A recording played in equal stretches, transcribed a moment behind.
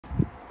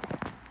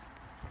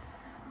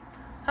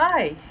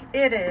Hi,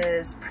 it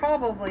is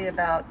probably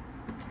about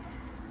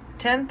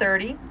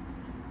 10:30,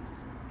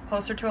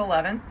 closer to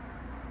 11.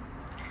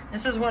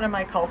 This is one of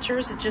my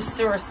cultures. It just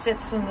sort of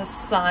sits in the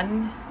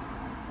sun,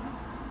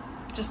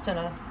 just in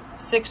a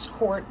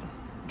 6-quart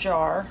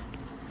jar.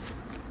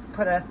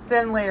 Put a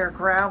thin layer of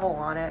gravel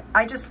on it.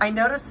 I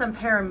noticed some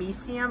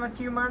paramecium a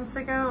few months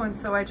ago, and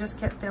so I just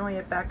kept filling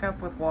it back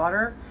up with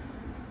water.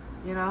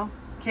 You know,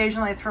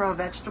 occasionally I throw a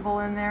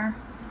vegetable in there.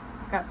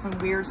 It's got some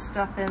weird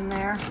stuff in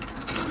there.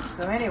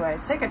 So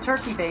anyways, take a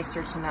turkey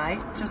baster tonight,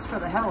 just for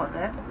the hell of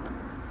it.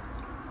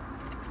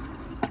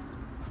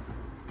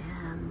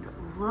 And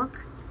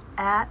look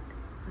at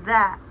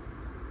that.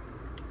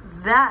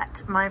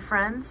 That, my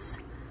friends,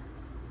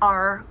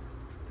 are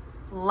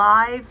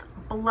live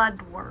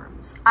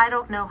bloodworms. I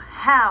don't know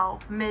how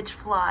midge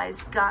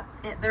flies got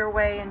their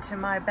way into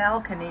my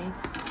balcony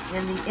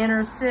in the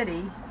inner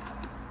city,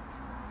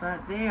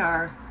 but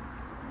they're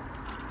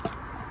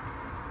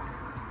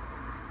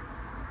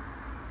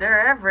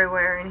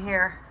everywhere in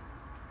here.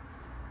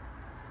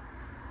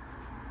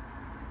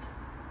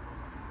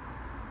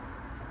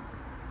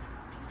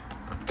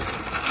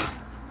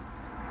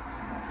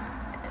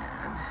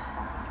 And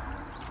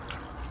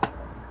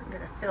I'm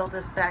gonna fill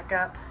this back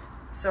up.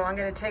 So I'm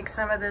gonna take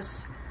some of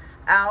this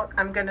out.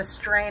 I'm gonna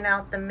strain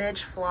out the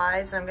midge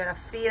flies. I'm gonna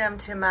feed them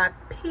to my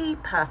pea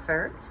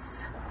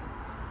puffers.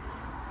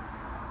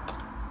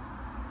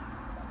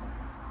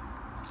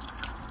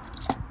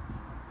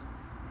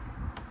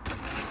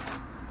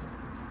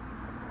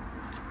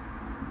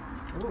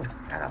 Ooh,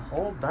 got a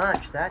whole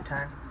bunch that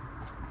time.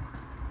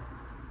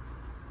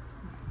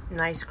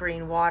 Nice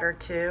green water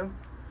too.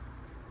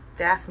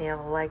 Daphne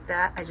will like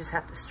that. I just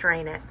have to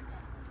strain it.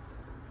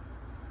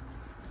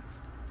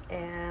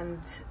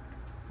 And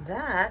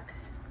that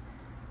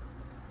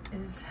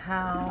is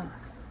how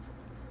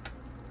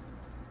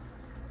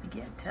I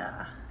get,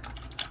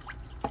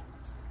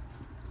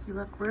 you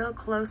look real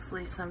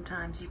closely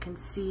sometimes, you can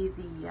see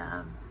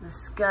the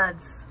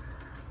scuds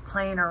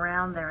playing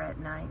around there at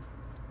night.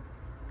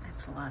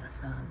 It's a lot of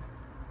fun.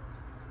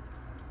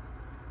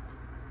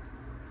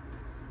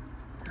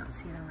 I don't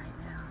see them right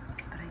now,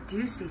 but I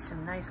do see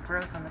some nice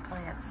growth on the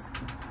plants.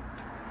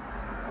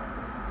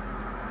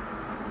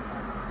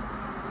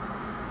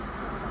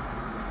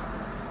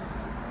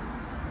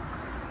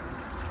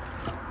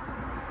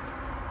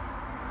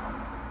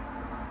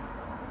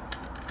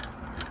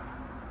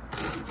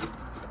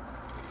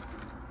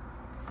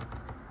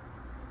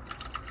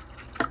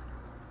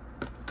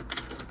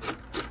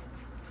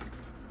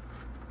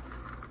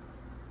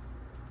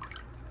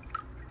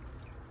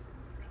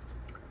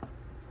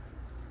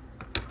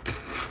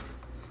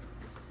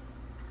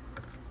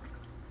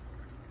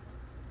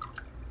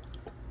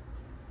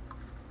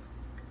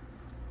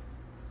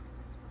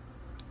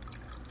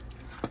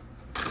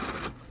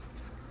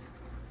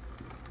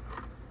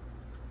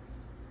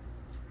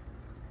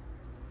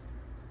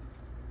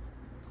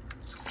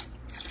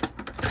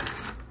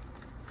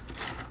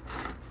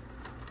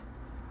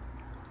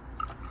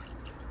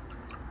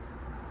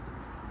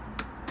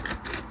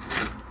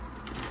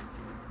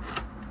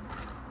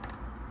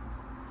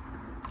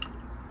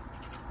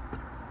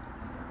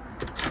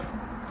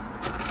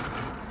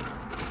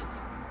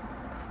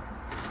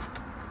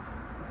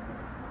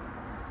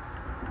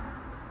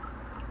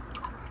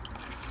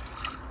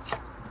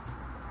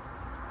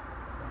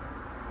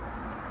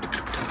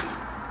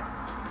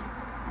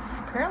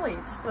 Apparently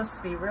it's supposed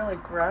to be really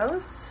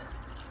gross.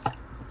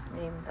 I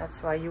mean,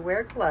 that's why you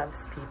wear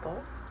gloves,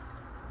 people.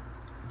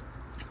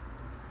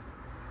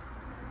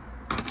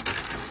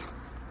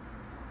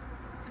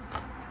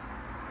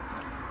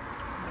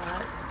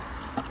 But,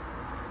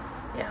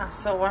 yeah,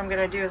 so what I'm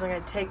gonna do is I'm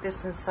gonna take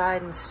this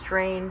inside and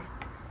strain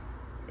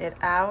it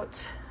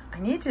out. I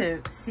need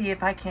to see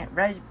if I can't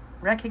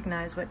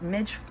recognize what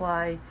midge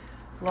fly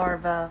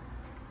larva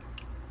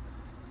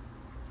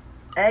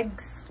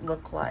eggs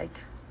look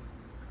like.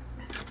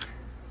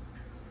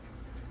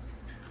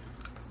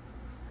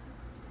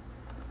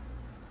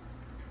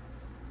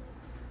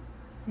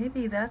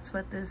 Maybe that's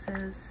what this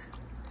is,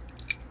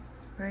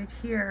 right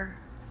here.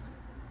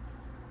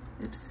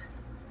 Oops,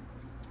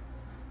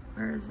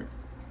 where is it?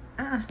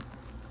 Ah,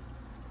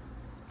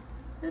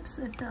 oops,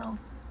 I fell.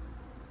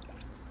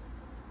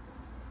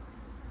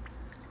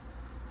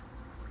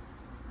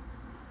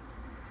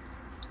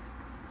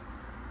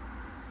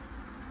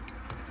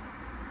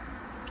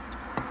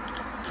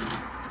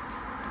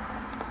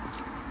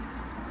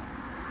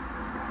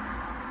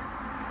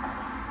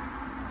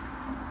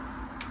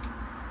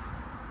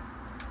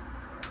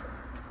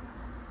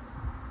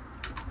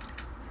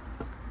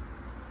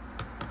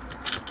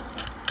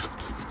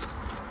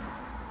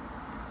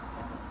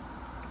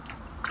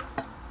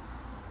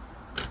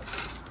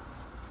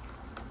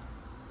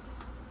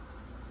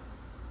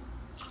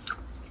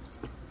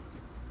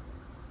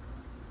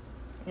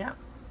 Yeah.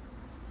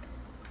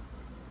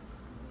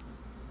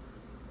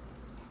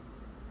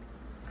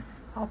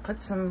 I'll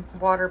put some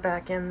water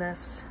back in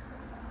this.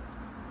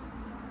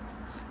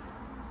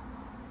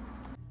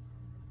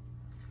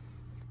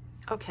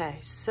 Okay,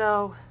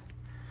 so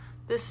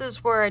This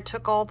is where I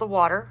took all the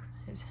water.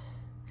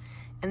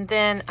 And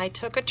then I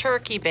took a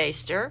turkey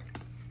baster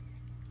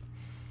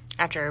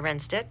after I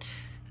rinsed it.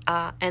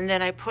 And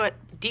then I put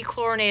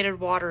dechlorinated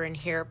water in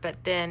here,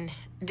 but then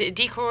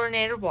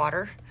dechlorinated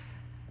water.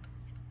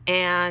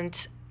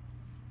 And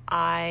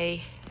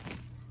I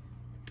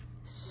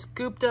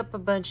scooped up a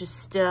bunch of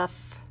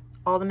stuff,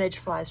 all the midge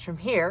flies from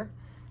here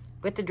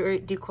with the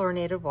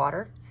dechlorinated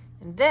water.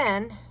 And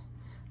then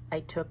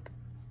I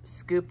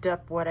scooped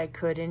up what I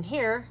could in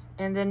here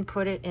and then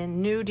put it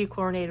in new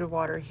dechlorinated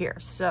water here.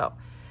 So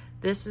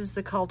this is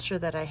the culture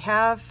that I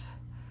have.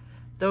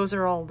 Those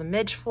are all the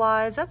midge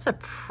flies. That's a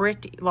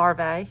pretty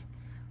larvae,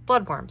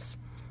 bloodworms.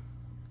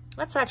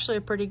 That's actually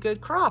a pretty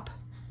good crop.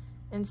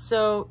 And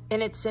so,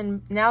 and it's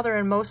in, now they're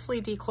in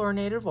mostly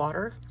dechlorinated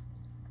water.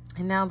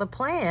 And now the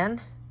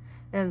plan,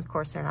 and of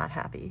course they're not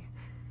happy,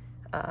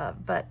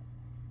 but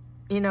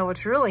you know,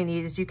 what's really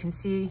neat is you can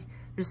see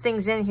there's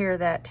things in here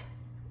that,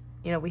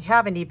 you know, we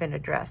haven't even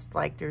addressed.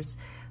 Like there's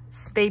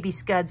baby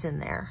scuds in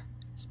there.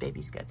 There's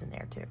baby scuds in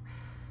there too.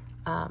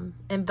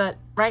 But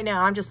right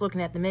now I'm just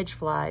looking at the midge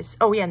flies.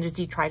 Oh yeah, and there's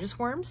detritus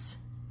worms.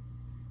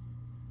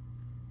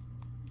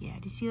 Yeah,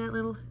 do you see that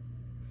little,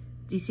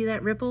 do you see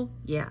that ripple?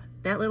 Yeah,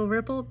 that little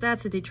ripple,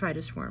 that's a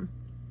detritus worm.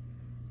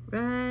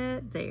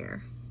 Right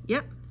there.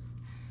 Yep.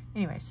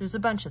 Anyways, there's a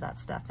bunch of that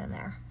stuff in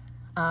there,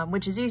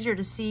 which is easier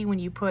to see when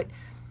you put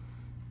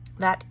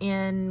that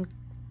in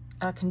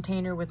a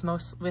container with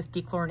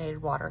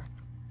dechlorinated water.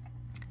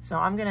 So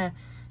I'm gonna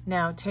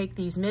now take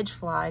these midge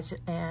flies,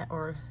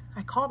 or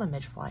I call them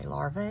midge fly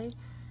larvae,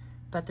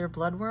 but they're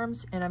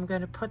bloodworms, and I'm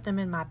gonna put them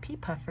in my pea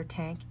puffer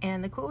tank,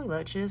 and the coolie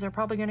loaches are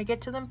probably gonna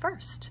get to them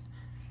first.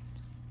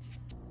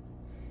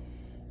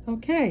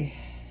 Okay,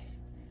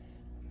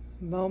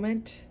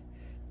 moment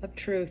of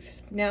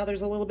truth. Now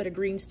there's a little bit of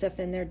green stuff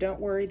in there.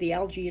 Don't worry, the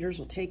algae eaters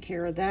will take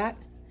care of that.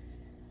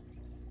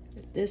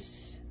 But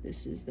this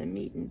is the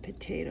meat and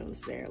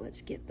potatoes there.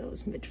 Let's get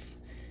those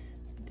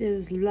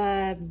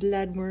live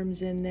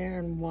bloodworms in there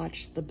and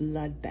watch the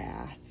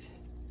bloodbath.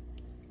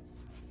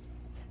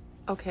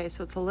 Okay,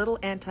 so it's a little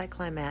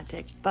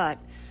anticlimactic, but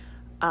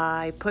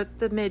I put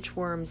the midge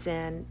worms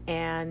in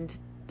and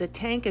the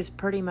tank is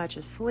pretty much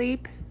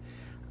asleep.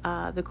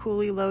 The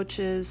coolie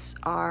loaches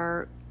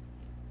are,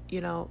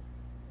 you know,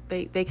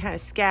 they kind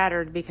of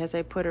scattered because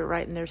I put it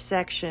right in their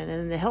section,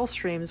 and the hill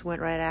streams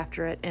went right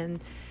after it.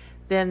 And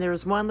then there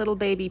was one little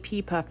baby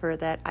pea puffer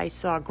that I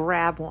saw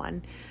grab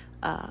one.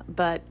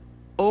 But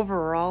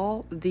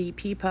overall, the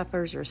pea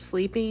puffers are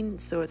sleeping,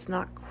 so it's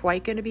not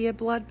quite going to be a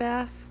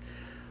bloodbath.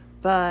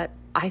 But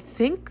I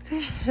think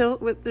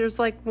there's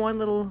like one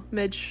little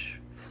midge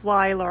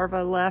fly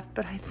larva left,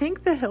 but I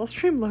think the hill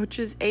stream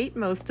loaches ate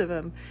most of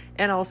them,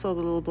 and also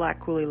the little black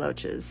coolie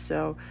loaches.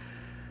 So,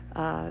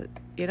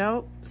 you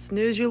know,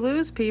 snooze you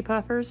lose, pea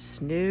puffers,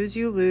 snooze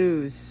you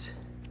lose.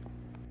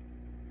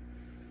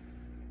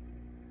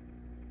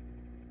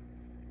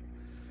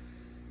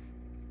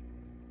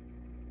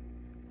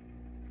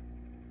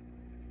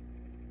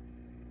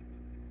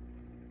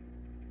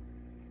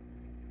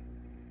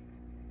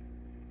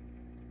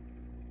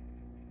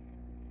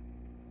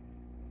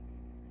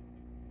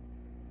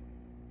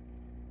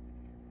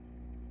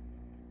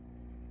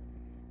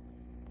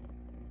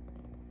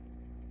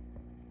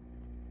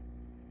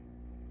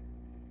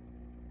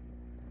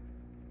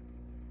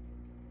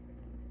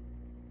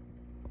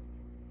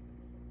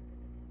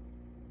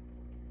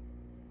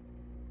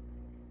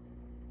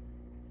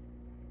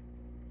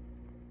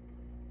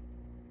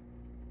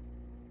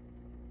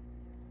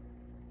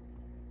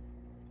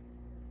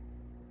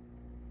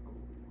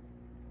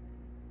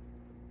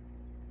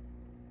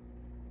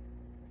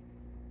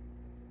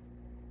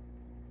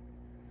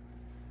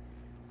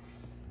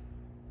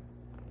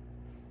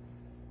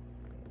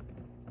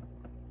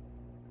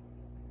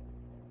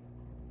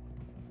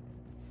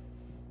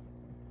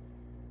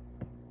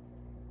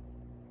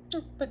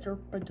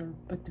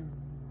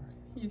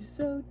 He's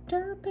so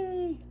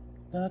derpy.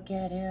 Look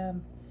at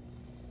him.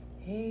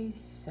 He's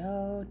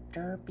so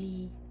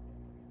derpy.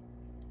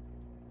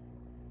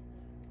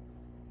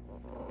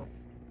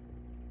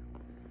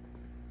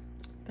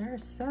 They're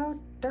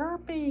so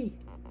derpy.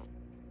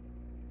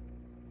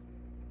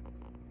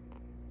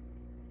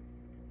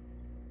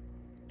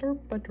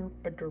 Derpa,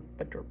 derpa,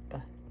 derpa,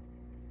 derpa.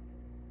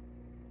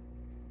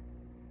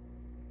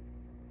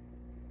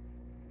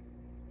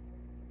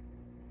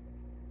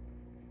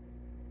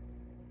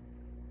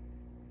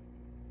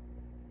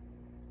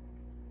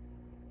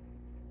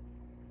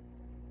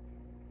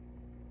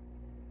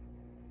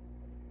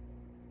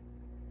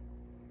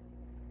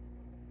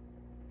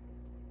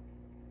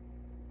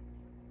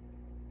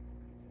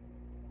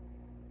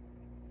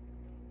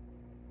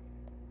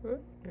 Oh,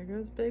 there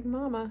goes Big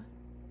Mama.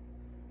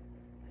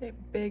 Hey,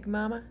 Big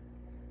Mama.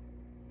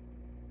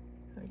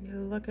 Are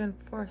you looking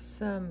for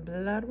some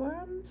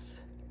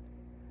bloodworms?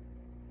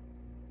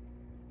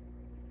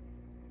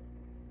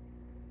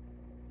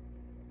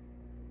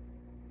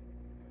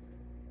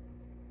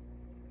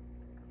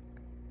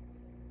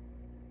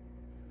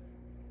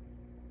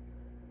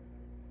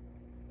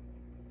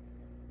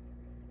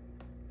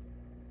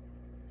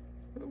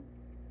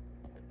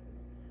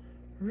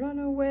 Run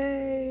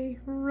away,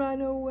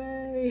 run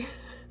away.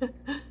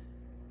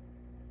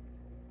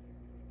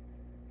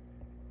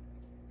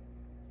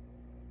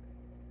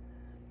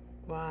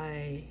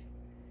 Why?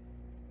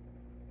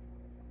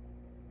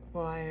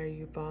 Why are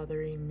you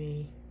bothering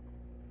me?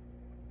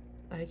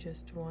 I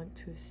just want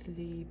to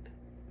sleep.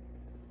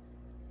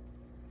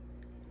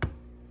 I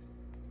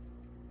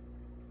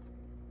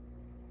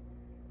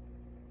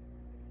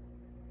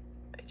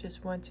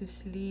just want to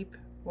sleep.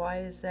 Why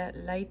is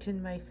that light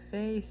in my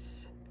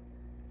face?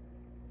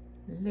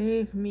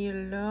 Leave me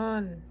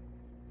alone.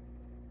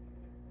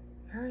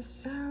 You're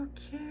so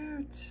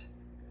cute.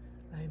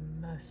 I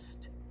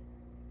must.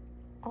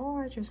 Oh,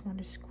 I just want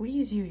to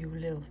squeeze you, you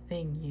little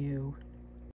thing, you.